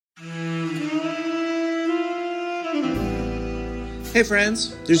Hey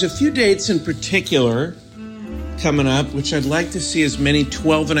friends, there's a few dates in particular coming up which I'd like to see as many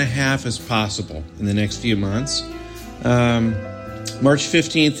 12 and a half as possible in the next few months. March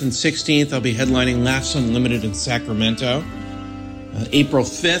 15th and 16th, I'll be headlining Laughs Unlimited in Sacramento. April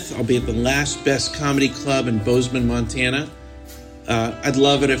 5th, I'll be at the Last Best Comedy Club in Bozeman, Montana. I'd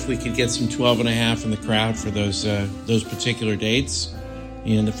love it if we could get some 12 and a half in the crowd for those particular dates.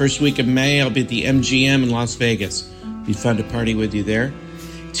 And the first week of May, I'll be at the MGM in Las Vegas. Be fun to party with you there.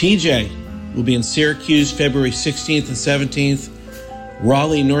 TJ will be in Syracuse February 16th and 17th.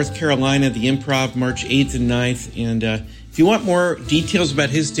 Raleigh, North Carolina, the Improv March 8th and 9th. And if you want more details about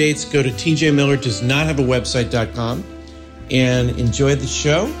his dates, go to tjmillerdoesnothaveawebsite.com and enjoy the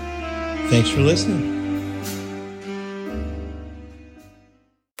show. Thanks for listening.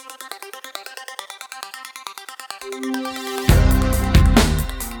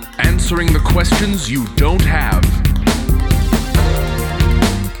 Answering the questions you don't have.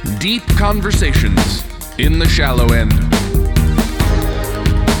 Deep conversations in the shallow end.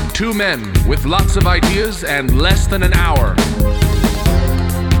 Two men with lots of ideas and less than an hour.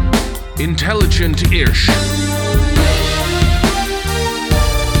 Intelligent-ish.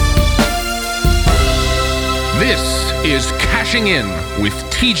 This is Cashing In with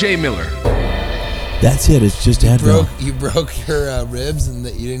TJ Miller. That's it. It's just Advil. You broke your ribs and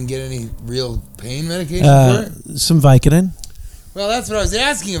that you didn't get any real pain medication for it? Some Vicodin. Well, that's what I was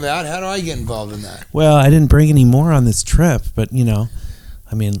asking about. How do I get involved in that? Well, I didn't bring any more on this trip, but, you know,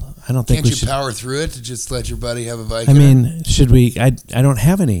 I mean, I don't think we should... Can't you power through it to just let your buddy have a Vicodin? I mean, should we... I don't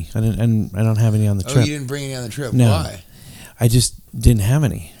have any. I don't have any on the trip. Oh, you didn't bring any on the trip? No. Why? I just didn't have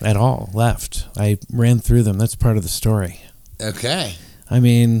any at all left. I ran through them. That's part of the story. Okay. I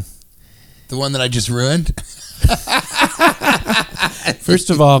mean... The one that I just ruined? First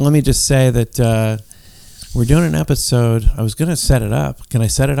of all, let me just say that we're doing an episode. I was going to set it up. Can I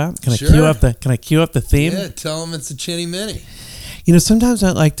set it up? Can I cue up the theme? Yeah, tell them it's a chinny mini. You know, sometimes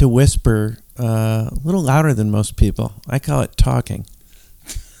I like to whisper a little louder than most people. I call it talking.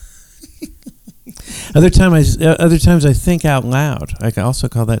 Other times I think out loud. I can also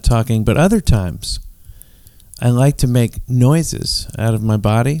call that talking. But other times I like to make noises out of my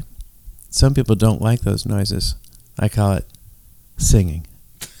body. Some people don't like those noises. I call it singing.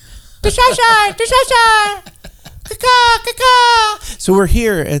 So we're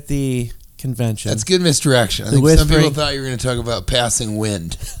here at the convention. That's good misdirection. I think some people thought you were going to talk about passing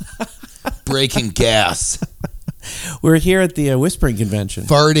wind, breaking gas. We're here at the whispering convention.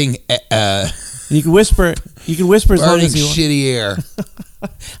 Farting. You can whisper. You can whisper as long as you want. Shitty air.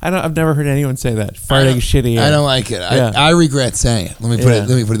 I've never heard anyone say that. Farting shitty air. I don't like it. Yeah. I regret saying it. Let me put it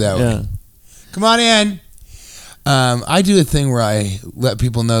that way. Yeah. Come on in. I do a thing where I let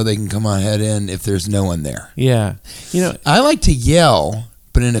people know they can come on head in if there's no one there. Yeah. You know, I like to yell,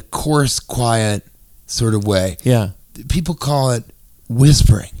 but in a coarse, quiet sort of way. Yeah. People call it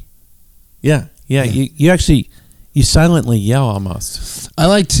whispering. Yeah. You actually silently yell almost. I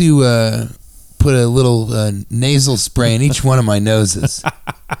like to put a little nasal spray in each one of my noses.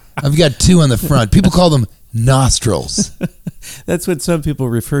 I've got two on the front. People call them nostrils. That's what some people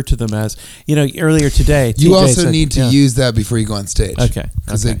refer to them as. You know, earlier today, you also need to use that before you go on stage. Okay,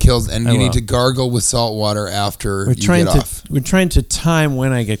 because it kills, and you need to gargle with salt water after you get off. We're trying to time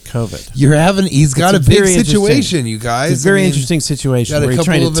when I get COVID. He's got a big situation, you guys. It's a very interesting situation. Got a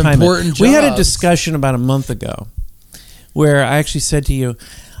couple of important jobs. We had a discussion about a month ago where I actually said to you,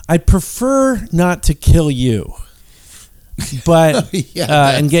 I'd prefer not to kill you, but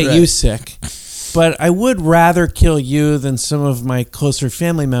and get you sick. But I would rather kill you than some of my closer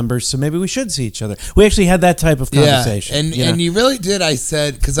family members, so maybe we should see each other. We actually had that type of conversation. Yeah, and you really did. I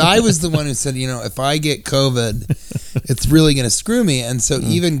said, because I was the one who said, if I get COVID, it's really going to screw me. And so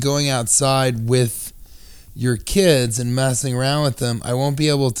even going outside with your kids and messing around with them, I won't be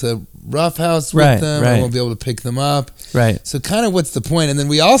able to roughhouse with them. I won't be able to pick them up. Right. So kind of what's the point? And then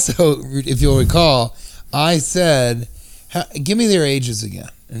we also, if you'll recall, I said, give me their ages again.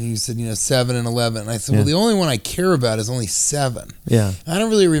 And you said, 7 and 11. And I said, well, the only one I care about is only 7. Yeah. I don't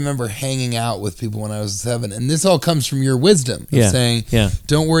really remember hanging out with people when I was 7. And this all comes from your wisdom of saying,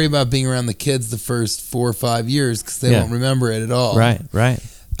 don't worry about being around the kids the first 4 or 5 years because they won't remember it at all. Right.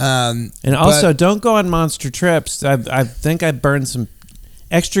 And also, don't go on monster trips. I think I burned some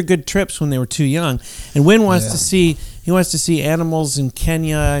extra good trips when they were too young. And Wynn wants to see... He wants to see animals in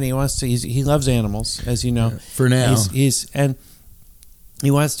Kenya, and he loves animals, as you know. For now. And he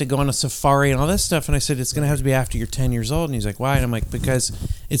wants to go on a safari and all this stuff. And I said, it's going to have to be after you're 10 years old. And he's like, why? And I'm like, because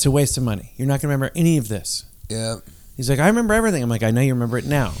it's a waste of money. You're not going to remember any of this. Yeah. He's like, I remember everything. I'm like, I know you remember it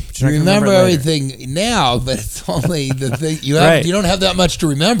now, but You're You not gonna remember it later. everything now, but it's only the thing you have. Right. You don't have that much to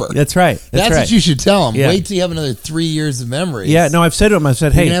remember. That's right. That's right. what you should tell them. Yeah. Wait till you have another 3 years of memories. Yeah, no, I've said to him, I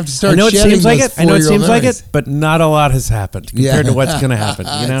said, hey, gonna have to start I know it shedding seems like those it. I know it 4-year-old seems like memories. it, but not a lot has happened compared to what's going to happen.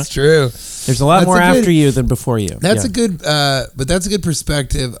 You know, That's true. there's a lot That's more a good- after you than before you. That's Yeah. a good, but that's a good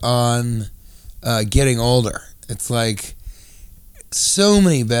perspective on getting older. It's like so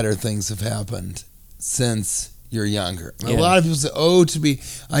many better things have happened since you're younger. Yeah. A lot of people say,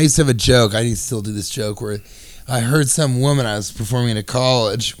 I used to have a joke. I still do this joke where I heard some woman, I was performing at a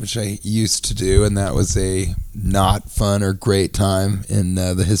college, which I used to do, and that was a not fun or great time in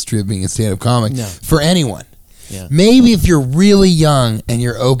the history of being a stand-up comic No. for anyone. Yeah. Maybe if you're really young and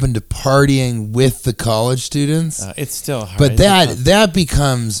you're open to partying with the college students, It's still hard. but It's tough. that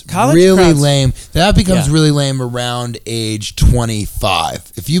becomes College really crowds- lame. That becomes Yeah. really lame around age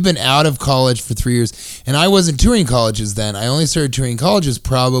 25. If you've been out of college for 3 years, and I wasn't touring colleges then. I only started touring colleges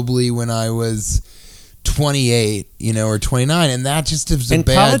probably when I was 28, or 29, and that just is a And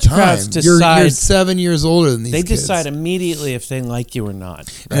bad college time. crowds You're decide- 7 years older than these they kids. decide immediately if they like you or not.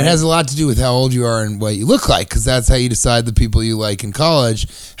 And it has a lot to do with how old you are and what you look like, because that's how you decide the people you like in college.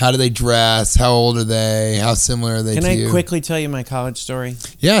 How do they dress? How old are they? How similar are they Can to I you? quickly tell you my college story?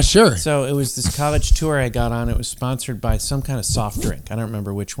 Yeah, sure. So it was this college tour I got on. It was sponsored by some kind of soft drink. I don't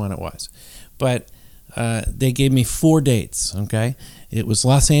remember which one it was. But they gave me 4 dates, okay? It was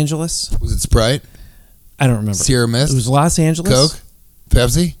Los Angeles. Was it Sprite? I don't remember. Sierra Mist? It was Los Angeles. Coke?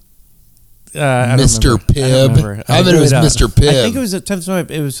 Pepsi? I don't Mr. remember. I don't Pibb? remember. I bet it was really Mr. don't. Pibb. I think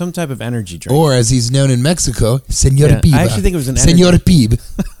it was some type of energy drink. Or, as he's known in Mexico, Senor Yeah, Piba. I actually think it was an Senor Piba.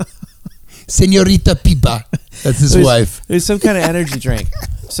 Senorita Piba. That's his wife. It was some kind of energy drink.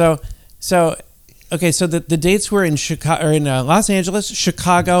 So the dates were in Chicago or in Los Angeles,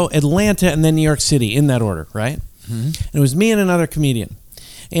 Chicago, Atlanta, and then New York City in that order, right? Mm-hmm. And it was me and another comedian.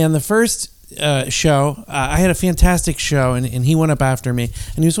 And the first show, I had a fantastic show, and he went up after me.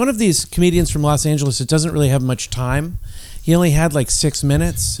 And he was one of these comedians from Los Angeles that doesn't really have much time. He only had like 6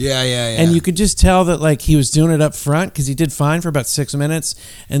 minutes. Yeah. And you could just tell that like he was doing it up front because he did fine for about 6 minutes,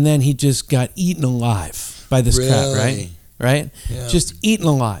 and then he just got eaten alive by this crowd, right? Yeah. Just eaten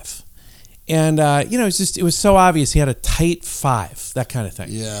alive. And it was so obvious he had a tight 5, that kind of thing.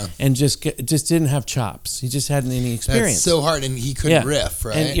 Yeah. And just didn't have chops. He just hadn't any experience. That's so hard, and he couldn't riff,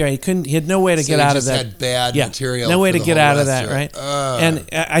 right? And he had no way to get out of that. He just had bad material. No way for to the get whole out of rest that, right? it.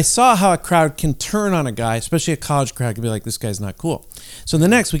 And I saw how a crowd can turn on a guy, especially a college crowd, can be like, this guy's not cool. So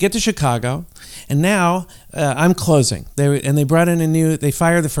we get to Chicago, and now I'm closing. They brought in they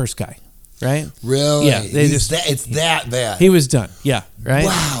fired the first guy, right? Really? Yeah. It's that bad. He was done. Yeah. Right.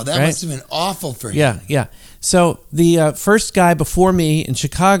 Wow, that right? must have been awful for him. Yeah. So the first guy before me in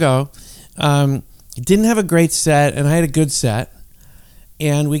Chicago didn't have a great set, and I had a good set.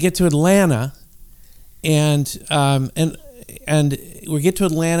 And we get to Atlanta, and we get to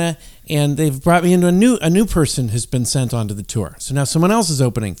Atlanta, and they've brought me into a new person has been sent onto the tour. So now someone else is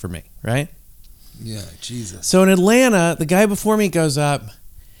opening for me, right? Yeah, Jesus. So in Atlanta, the guy before me goes up,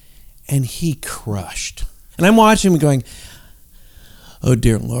 and he crushed. And I'm watching him going, oh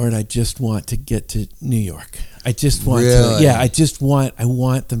dear Lord, I just want to get to New York. I just want Really? I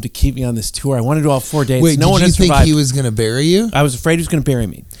want them to keep me on this tour. I want to do all 4 dates. Wait, no one did you has think survived. he was going to bury you? I was afraid he was going to bury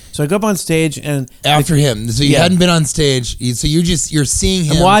me. So I go up on stage and After him. So you hadn't been on stage. So you're seeing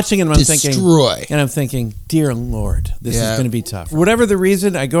him I'm watching and I'm destroy. thinking, and I'm thinking, dear Lord, this is Yeah. going to be tough. For whatever the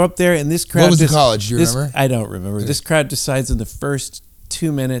reason, I go up there and this crowd. What was the college? Do you remember? I don't remember. This crowd decides in the first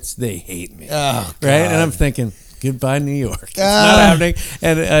 2 minutes they hate me. Oh, right? And God. I'm thinking, goodbye, New York. It's not happening.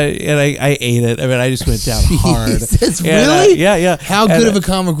 And I ate it. I mean, I just went down hard. Jesus, And, really? yeah. How And, good of a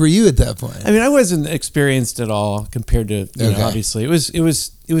comic were you at that point? I mean, I wasn't experienced at all compared to you Okay. know, obviously. It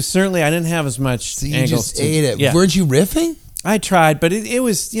was certainly I didn't have as much So you angles. just ate it. Yeah. Weren't you riffing? I tried, but it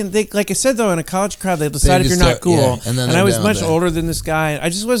was, they, like I said, though, in a college crowd, they decide if just you're not start- cool. yeah, and then I they're was down much with it. older than this guy. I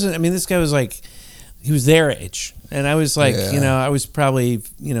just wasn't, I mean, this guy was like, he was their age. And I was like, Yeah. I was probably,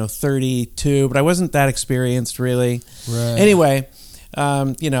 32, but I wasn't that experienced really. Right. Anyway,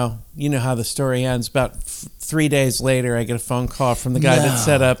 you know how the story ends. About 3 days later, I get a phone call from the guy that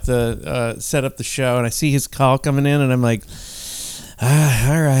set up the show, and I see his call coming in, and I'm like, all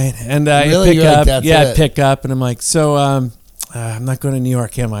right. And I Really? pick You're like, up, "That's I it." pick up, and I'm like, so, I'm not going to New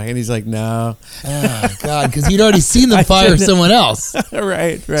York, am I? And he's like, no. Oh, God, because he'd already seen them fire someone else.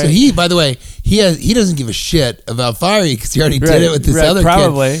 right. So he, by the way, he doesn't give a shit about firing because he already did it with this other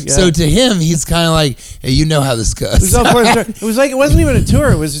kid. Yeah. So to him, he's kind of like, hey, you know how this goes. It was like, it wasn't even a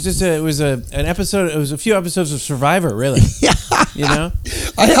tour. It was just an episode. It was a few episodes of Survivor, really. Yeah. You know?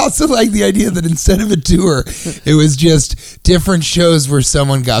 I also like the idea that instead of a tour, it was just different shows where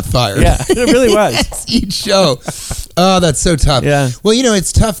someone got fired. Yeah, it really was. Each show. Oh, that's so tough. Yeah. Well,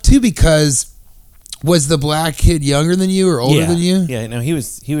 it's tough too because was the black kid younger than you or older than you? Yeah, no, he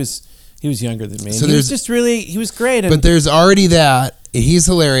was younger than me. So he was just he was great. But there's already that. He's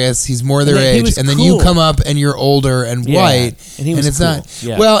hilarious. He's more their age, and then you come up and you're older and white, and he was it's cool. not.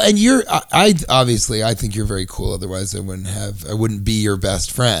 Yeah. Well, and you're. I obviously I think you're very cool. Otherwise, I wouldn't be your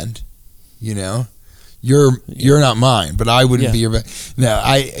best friend. You're not mine, but I wouldn't be your best. No,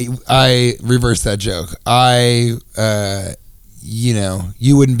 I reverse that joke.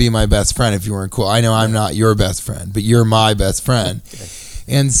 You wouldn't be my best friend if you weren't cool. I know I'm not your best friend, but you're my best friend,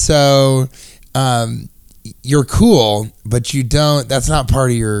 and so. You're cool, but you don't. That's not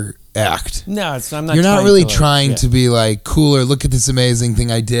part of your act. No, I'm not. You're not really trying to be like cooler. Look at this amazing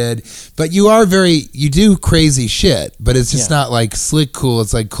thing I did. But you are you do crazy shit. But it's just not like slick cool.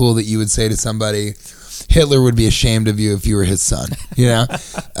 It's like cool that you would say to somebody, Hitler would be ashamed of you if you were his son.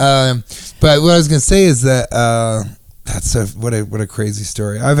 But what I was gonna say is that what a crazy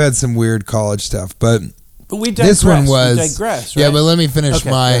story. I've had some weird college stuff, but we digress. This one was we digress, right? Yeah. But let me finish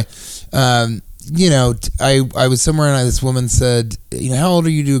my. I was somewhere and this woman said, how old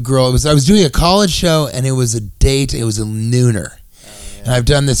are you to a girl? I was doing a college show and it was a date. It was a nooner. And I've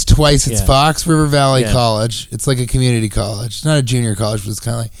done this twice. It's Fox River Valley College. It's like a community college. It's not a junior college, but it's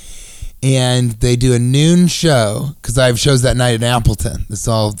kind of like. And they do a noon show because I have shows that night in Appleton. It's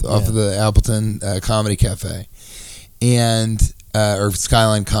all off of the Appleton Comedy Cafe, and or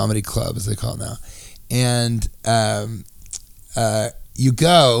Skyline Comedy Club as they call it now. And you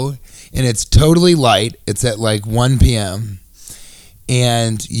go. And it's totally light. It's at like 1 p.m.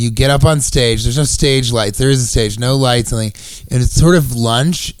 And you get up on stage. There's no stage lights. There is a stage, no lights, nothing. And it's sort of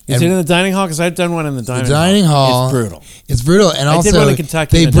lunch. Is it in the dining hall? Because I've done one in the dining hall. The dining hall. It's brutal. It's brutal. And I did one in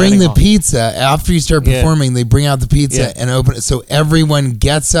Kentucky they in the bring dining the hall. pizza. After you start performing, they bring out the pizza and open it. So everyone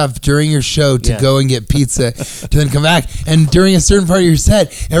gets up during your show to go and get pizza to then come back. And during a certain part of your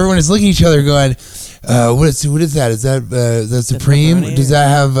set, everyone is looking at each other going, what is that? Is that the Supreme? Does that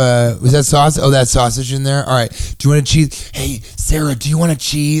have was that sausage? Oh, that's sausage in there. All right. Do you want a cheese? Hey, Sarah, do you want a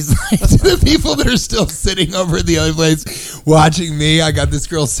cheese? To the people that are still sitting over at the other place watching me, I got this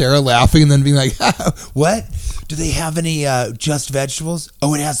girl Sarah laughing and then being like, "What? Do they have any just vegetables?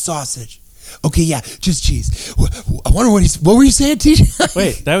 Oh, it has sausage. Okay, yeah, just cheese. I wonder what were you saying, TJ?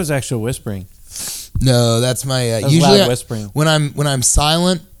 Wait, that was actual whispering. No, that's my that was usually loud whispering. When I'm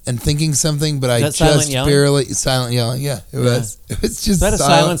silent and thinking something, but I just barely silent yelling. Yeah, it was. It was just. Is that a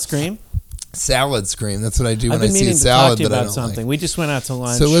silent scream? Salad scream. That's what I do when I've I been see a meaning to salad talk to you that I about don't something. like. We just went out to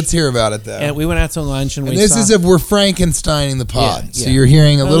lunch. So let's hear about it, though. And we went out to lunch, and this is if we're Frankensteining the pod. Yeah. So you're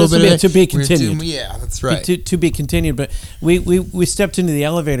hearing a little bit of to be continued. Yeah, that's right. To be continued. But we stepped into the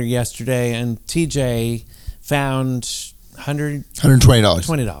elevator yesterday, and TJ found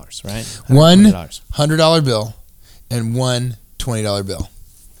 $120, right? One $100 bill and one $20 bill.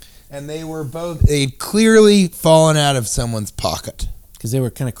 And they'd clearly fallen out of someone's pocket. Because they were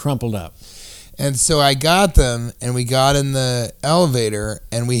kind of crumpled up. And so I got them, and we got in the elevator,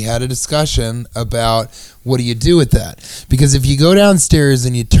 and we had a discussion about what do you do with that? Because if you go downstairs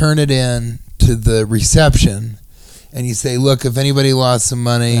and you turn it in to the reception, and you say, look, if anybody lost some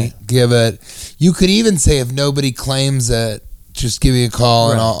money, give it. You could even say, if nobody claims it, just give me a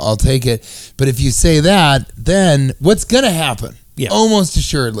call and I'll take it. But if you say that, then what's going to happen? Yeah. Almost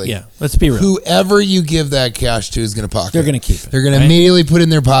assuredly. Yeah, let's be real. Whoever you give that cash to is going to pocket it. They're going to keep it. They're going to immediately put it in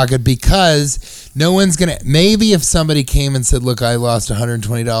their pocket because no one's going to... Maybe if somebody came and said, look, I lost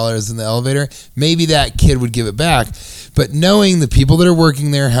 $120 in the elevator, maybe that kid would give it back. But knowing the people that are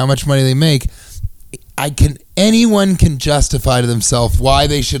working there, how much money they make, anyone can justify to themselves why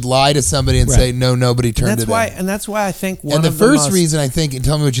they should lie to somebody and say, no, nobody turned it in. And that's why I think one of the first reason I think, and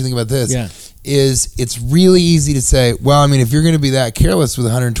tell me what you think about this, is it's really easy to say, well, I mean, if you're going to be that careless with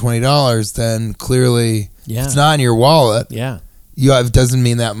 $120, then clearly it's not in your wallet. Yeah. It doesn't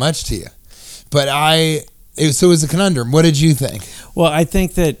mean that much to you. But so it was a conundrum. What did you think? Well, I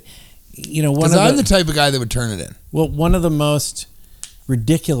think that, because I'm the type of guy that would turn it in. Well, one of the most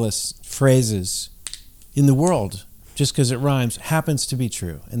ridiculous phrases in the world, just because it rhymes, happens to be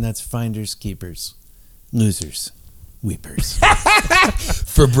true, and that's finders, keepers, losers, weepers.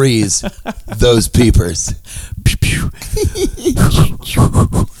 Febreze, those peepers.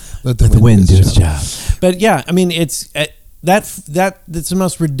 Let the wind do its job. But yeah, I mean, it's that's the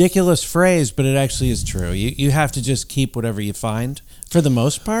most ridiculous phrase, but it actually is true. You have to just keep whatever you find for the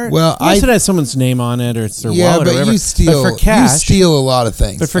most part. Well, unless it has someone's name on it or it's their wallet or whatever. You steal. But for cash, you steal a lot of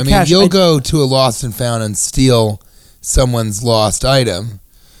things. But for I mean, cash, you'll go to a lost and found and steal someone's lost item.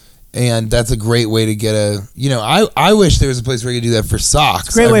 And that's a great way to get I wish there was a place where you could do that for socks.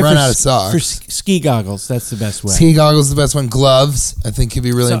 It's a great I've way run for, out of socks. For ski goggles, that's the best way. Ski goggles is the best one. Gloves, I think, could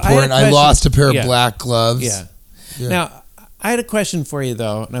be really important. I lost a pair of black gloves. Yeah. Now, I had a question for you,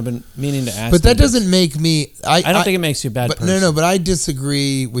 though, and I've been meaning to ask But that doesn't make me... I don't think it makes you a bad person. No, but I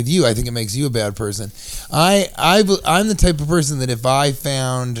disagree with you. I think it makes you a bad person. I'm the type of person that if I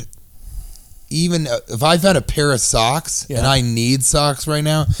found a pair of socks and I need socks right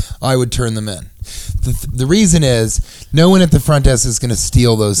now, I would turn them in. The reason is no one at the front desk is going to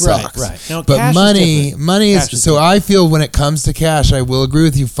steal those socks. Right. No, but money is so I feel when it comes to cash, I will agree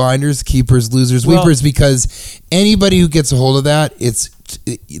with you. Finders, keepers, losers, weepers, because anybody who gets a hold of that,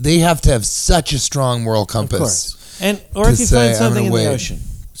 they have to have such a strong moral compass. Of course. Or if you find something in the ocean.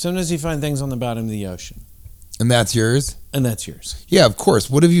 Sometimes you find things on the bottom of the ocean. And that's yours? And that's yours. Yeah, of course.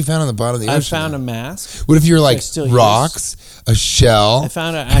 What have you found on the bottom of the ocean? I found a mask. What if you're like rocks, a shell? I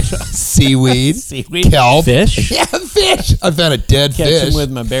found an actual seaweed, kelp, fish. Yeah, fish. I found a dead fish. Catch him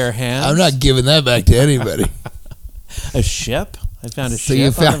with my bare hands. I'm not giving that back to anybody. A ship. I found a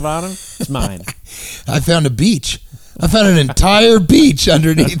ship on the bottom. It's mine. I found a beach. I found an entire beach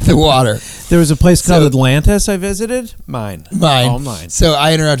underneath the water. There was a place called Atlantis I visited. Mine. All mine. So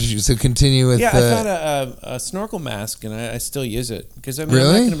I interrupted you. So continue with. Yeah, I found a snorkel mask, and I still use it because I'm not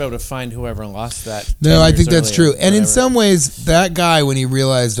going to be able to find whoever lost that. No, I think that's true. And in some ways, that guy, when he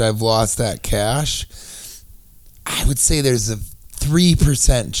realized I've lost that cash, I would say there's a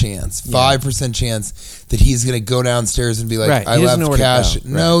 3% chance, 5% chance that he's going to go downstairs and be like, I left cash.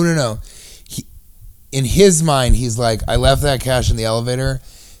 No. In his mind, he's like, I left that cash in the elevator.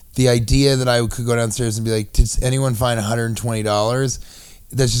 The idea that I could go downstairs and be like, did anyone find $120?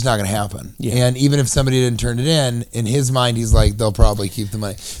 That's just not going to happen. Yeah. And even if somebody didn't turn it in his mind, he's like, they'll probably keep the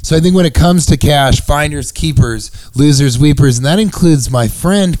money. So I think when it comes to cash, finders, keepers, losers, weepers, and that includes my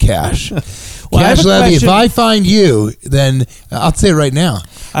friend Cash. Cash Levy, if I find you, then I'll say it right now.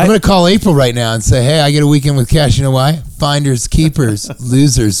 I'm going to call April right now and say, hey, I get a weekend with Cash. You know why? Finders, keepers,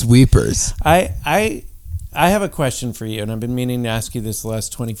 losers, weepers. I have a question for you, and I've been meaning to ask you this the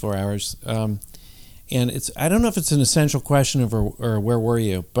last 24 hours. And I don't know if it's an essential question or where were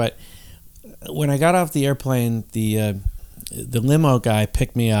you, but when I got off the airplane, the limo guy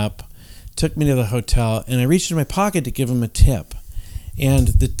picked me up, took me to the hotel, and I reached in my pocket to give him a tip. And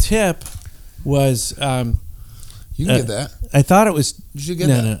the tip was... you can get that. I thought it was... You should get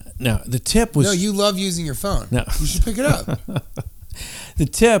that. No. The tip was... No, you love using your phone. No. You should pick it up. The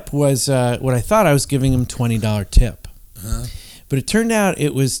tip was what I thought I was giving him $20 tip. Uh-huh. But it turned out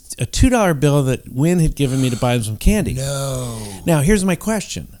it was a $2 bill that Wynn had given me to buy him some candy. No. Now, here's my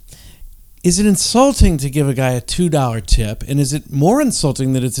question. Is it insulting to give a guy a $2 tip? And is it more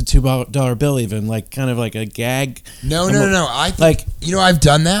insulting that it's a $2 bill even? Like kind of like a gag? No. I think, I've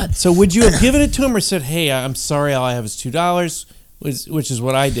done that. So would you have given it to him or said, hey, I'm sorry, all I have is $2? Which is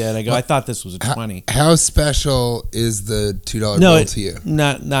what I did. I go, I thought this was a 20. How special is the $2 bill to you?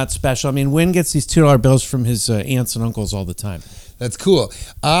 Not special. I mean, Wynn gets these $2 bills from his aunts and uncles all the time. That's cool.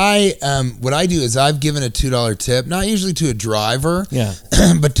 What I do is I've given a $2 tip, not usually to a driver,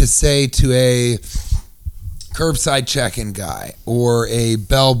 but to say to a curbside check-in guy or a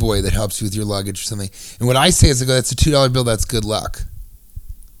bellboy that helps you with your luggage or something. And what I say is I go, that's a $2 bill, that's good luck.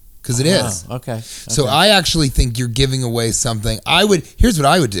 Because it is. Okay. So I actually think you're giving away something. Here's what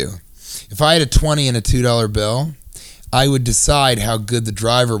I would do. If I had a 20 and a $2 bill, I would decide how good the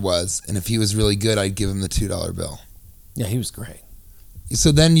driver was. And if he was really good, I'd give him the $2 bill. Yeah, he was great.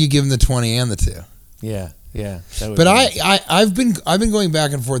 So then you give him the 20 and the 2. Yeah. But I've been going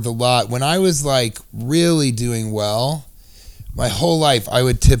back and forth a lot. When I was like really doing well, my whole life I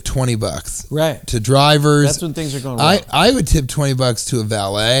would tip $20 to drivers. That's when things are going well. I would tip $20 to a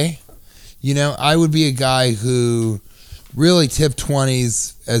valet. I would be a guy who really tipped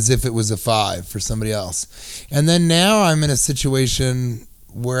 20s as if it was a 5 for somebody else. And then now I'm in a situation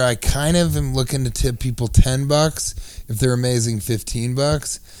where I kind of am looking to tip people $10 if they're amazing,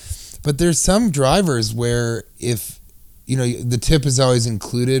 $15. But there's some drivers where if the tip is always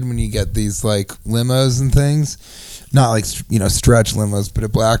included when you get these like limos and things, not like stretch limos, but a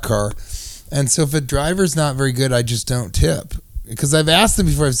black car. And so if a driver's not very good, I just don't tip. Because I've asked them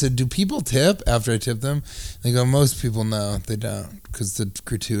before, I've said, do people tip after I tip them? They go, most people no, they don't, because the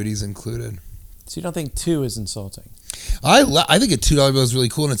gratuity's included. So you don't think 2 is insulting? I think a $2 bill is really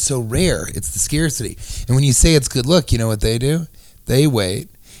cool, and it's so rare. It's the scarcity. And when you say it's good look, you know what they do? They wait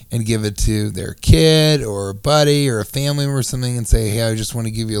and give it to their kid or a buddy or a family member or something and say, hey, I just want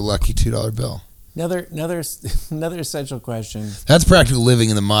to give you a lucky $2 bill. Another essential question. That's practical living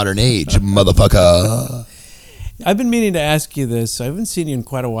in the modern age, motherfucker. I've been meaning to ask you this. I haven't seen you in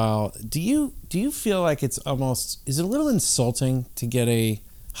quite a while. Do you feel like is it a little insulting to get a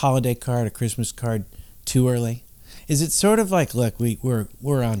holiday card, a Christmas card too early? Is it sort of like, look,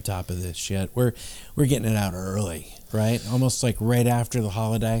 we're on top of this shit. We're getting it out early, right? Almost like right after the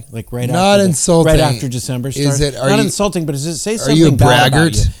holiday, like right after December starts. Insulting, but does it say something bad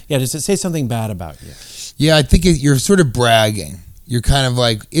about you? Yeah, does it say something bad about you? Yeah, I think you're sort of bragging. You're kind of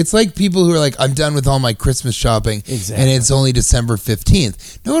like, it's like people who are like, I'm done with all my Christmas shopping, exactly. And it's only December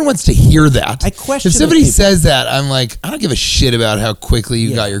 15th. No one wants to hear that. I question if somebody says that, I'm like, I don't give a shit about how quickly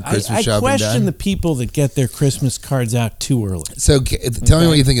you got your Christmas shopping done. I question the people that get their Christmas cards out too early. So tell me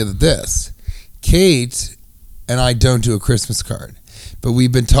what you think of this. Kate and I don't do a Christmas card, but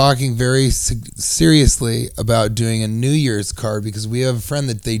we've been talking very seriously about doing a New Year's card because we have a friend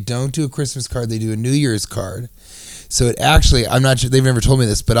that they don't do a Christmas card, they do a New Year's card. So it actually, I'm not sure, they've never told me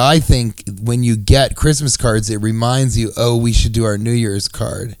this, but I think when you get Christmas cards, it reminds you, oh, we should do our New Year's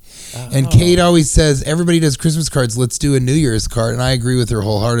card. Oh. And Kate always says, everybody does Christmas cards, let's do a New Year's card. And I agree with her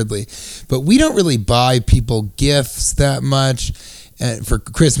wholeheartedly. But we don't really buy people gifts that much, for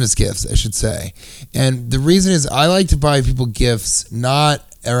Christmas gifts, I should say. And the reason is I like to buy people gifts, not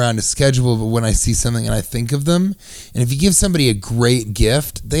around a schedule, but when I see something and I think of them. And if you give somebody a great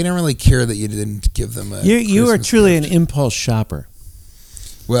gift, they don't really care that you didn't give them a You are truly gift. An impulse shopper.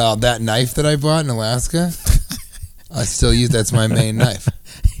 Well, that knife that I bought in Alaska, I still use, that's my main knife.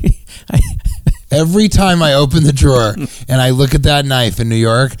 Every time I open the drawer and I look at that knife in New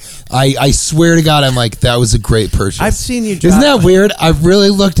York, I swear to God, I'm like, that was a great purchase. I've seen you Isn't that weird? I've really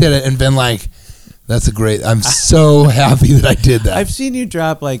looked at it and been like, that's a great, I'm so happy that I did that. I've seen you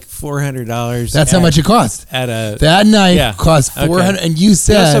drop like $400. That's how much it cost. That knife cost $400, and you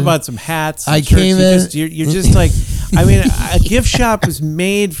said. You also bought some hats. I came in. You're just like, I mean, a gift shop was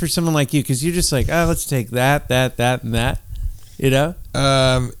made for someone like you because you're just like, oh, let's take that, and that, you know?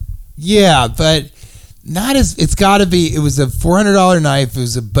 Yeah, but not as, it's got to be, it was a $400 knife. It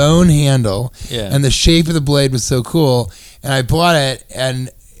was a bone handle, and the shape of the blade was so cool. And I bought it, and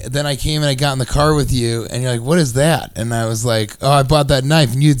then I came and I got in the car with you, and you're like, what is that? And I was like, oh, I bought that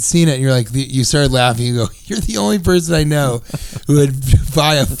knife. And you'd seen it, and you're like, you started laughing. You go, you're the only person I know who would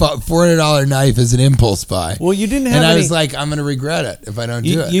buy a $400 knife as an impulse buy. Well, you didn't have And I was like, I'm going to regret it if I don't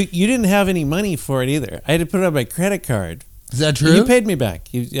do it. You didn't have any money for it either. I had to put it on my credit card. Is that true? You paid me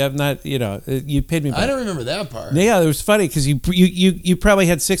back. You have not, you paid me back. I don't remember that part. Yeah, it was funny because you probably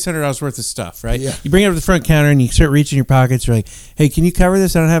had $600 worth of stuff, right? Yeah. You bring it up to the front counter and you start reaching in your pockets. You're like, hey, can you cover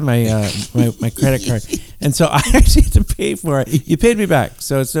this? I don't have my my credit card. And so I actually had to pay for it. You paid me back,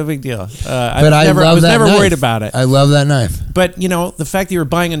 so it's no big deal. I was never worried about it. I love that knife. But, the fact that you were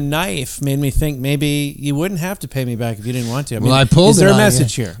buying a knife made me think maybe you wouldn't have to pay me back if you didn't want to. I mean, I pulled it on you. Is there a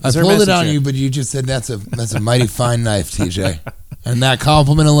message here? I pulled it on you, but you just said that's a mighty fine knife, TJ. And that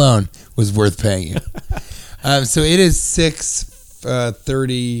compliment alone was worth paying you. So it is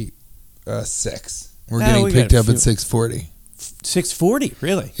 6:36. We're getting picked up at 6:40. 6:40,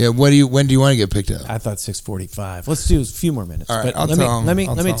 really? Yeah. When do you want to get picked up? I thought 6:45. Let's do a few more minutes. All right. But let me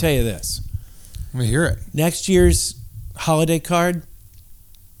tell you this. Let me hear it. Next year's holiday card,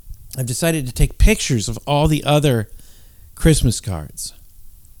 I've decided to take pictures of all the other Christmas cards.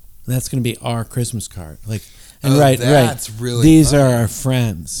 That's going to be our Christmas card. That's really These funny. are our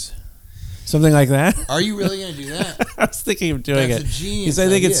friends. Something like that. Are you really going to do that? I was thinking of doing That's it. a genius Because I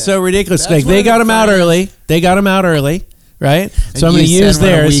think idea. it's so ridiculous. That's Like, they got them out early. Right? So I'm going to use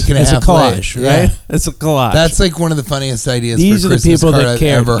theirs as a collage, right? It's a collage. That's like one of the funniest ideas These for are the Christmas people card that I've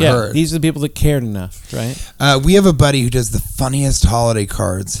cared. ever heard. These are the people that cared enough, right? We have a buddy who does the funniest holiday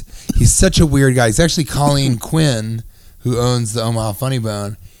cards. He's such a weird guy. He's actually Colleen Quinn, who owns the Omaha Funny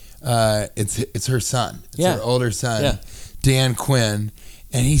Bone. It's her son. It's her older son, Dan Quinn.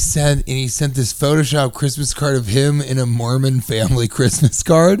 And he sent this Photoshop Christmas card of him in a Mormon family Christmas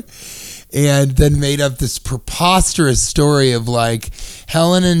card. And then made up this preposterous story of like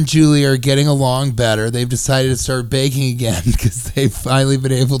Helen and Julie are getting along better. They've decided to start baking again because they've finally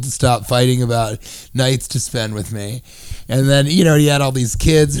been able to stop fighting about nights to spend with me. And then, he had all these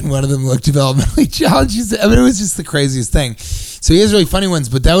kids and one of them looked developmentally challenged. I mean, it was just the craziest thing. So he has really funny ones,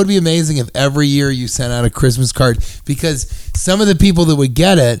 but that would be amazing if every year you sent out a Christmas card because some of the people that would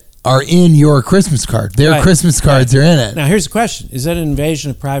get it are in your Christmas card. Their Right. Christmas cards are in it. Now, here's the question. Is that an invasion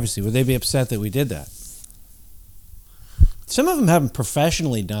of privacy? Would they be upset that we did that? Some of them have them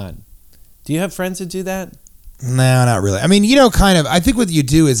professionally done. Do you have friends that do that? No, not really. I mean, kind of. I think what you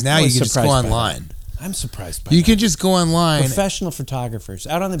do is now I you was can just go surprised by online. I'm surprised by You that. can just go online. Professional photographers.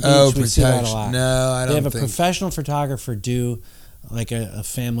 Out on the beach, we see that a lot. No, I They don't have a think. professional photographer do like a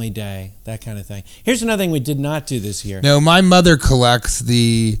family day, that kind of thing. Here's another thing we did not do this year. No, my mother collects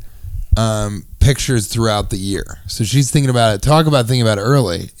the pictures throughout the year. So she's thinking about it. Talk about thinking about it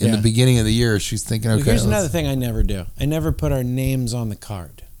early. In Yeah. the beginning of the year, she's thinking, okay. Here's another thing I never do. I never put our names on the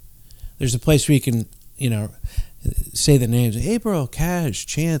card. There's a place where you can, say the names. April, Cash,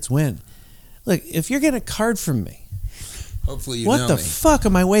 Chance, Win. Look, if you're getting a card from me, Hopefully you what know the me. fuck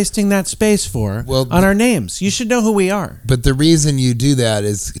am I wasting that space for Well, on our names? You should know who we are. But the reason you do that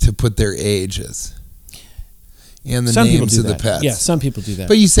is to put their ages and the Some people names do of the that. pets. Yeah, some people do that.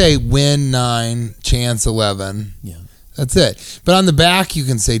 But you say Win 9, Chance 11. Yeah. That's it. But on the back, you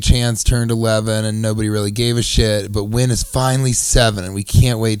can say Chance turned 11 and nobody really gave a shit. But Win is finally 7, and we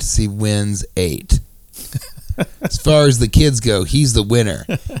can't wait to see Win's 8. As far as the kids go, he's the winner.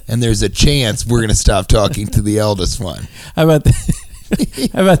 And there's a chance we're going to stop talking to the eldest one. How about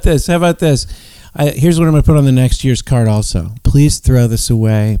How about this? Here's what I'm going to put on the next year's card also. Please throw this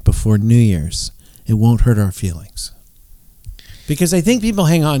away before New Year's. It won't hurt our feelings. Because I think people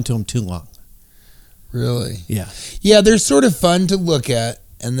hang on to them too long. Really? Yeah. Yeah, they're sort of fun to look at.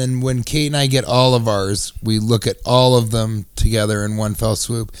 And then when Kate and I get all of ours, we look at all of them together in one fell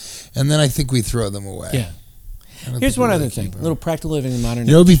swoop. And then I think we throw them away. Yeah. I don't Here's think we one really other keep thing. them. A little practical living in modern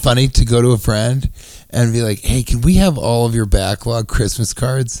You know, it'd be funny to go to a friend and be like, hey, can we have all of your backlog Christmas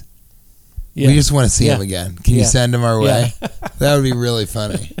cards? Yeah. We just want to see Yeah. them again. Can you Yeah. send them our way? Yeah. That would be really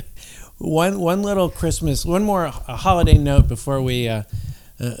funny. One little Christmas, one more holiday note before we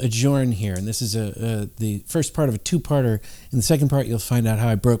adjourn here. And this is the first part of a two-parter. In the second part, you'll find out how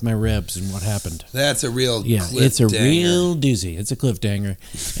I broke my ribs and what happened. That's a real It's a cliff-danger. real doozy. It's a cliffdanger,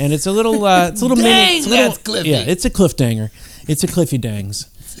 and it's a little mini. Dang, It's a little, that's cliffy. Yeah, it's a cliffdanger. It's a cliffy dangs.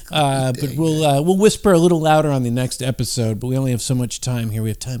 But we'll whisper a little louder on the next episode. But we only have so much time here. We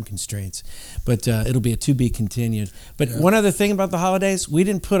have time constraints. But it'll be a to be continued. But one other thing about the holidays, we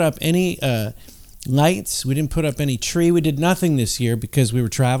didn't put up any lights. We didn't put up any tree. We did nothing this year because we were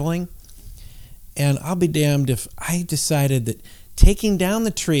traveling. And I'll be damned if I decided that taking down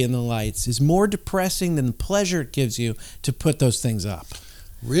the tree and the lights is more depressing than the pleasure it gives you to put those things up.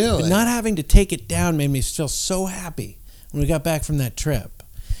 Really? But not having to take it down made me feel so happy when we got back from that trip.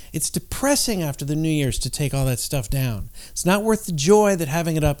 It's depressing after the New Year's to take all that stuff down. It's not worth the joy that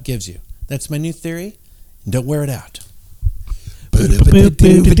having it up gives you. That's my new theory. And don't wear it out.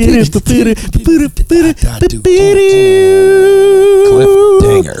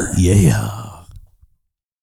 Cliffdanger. Yeah.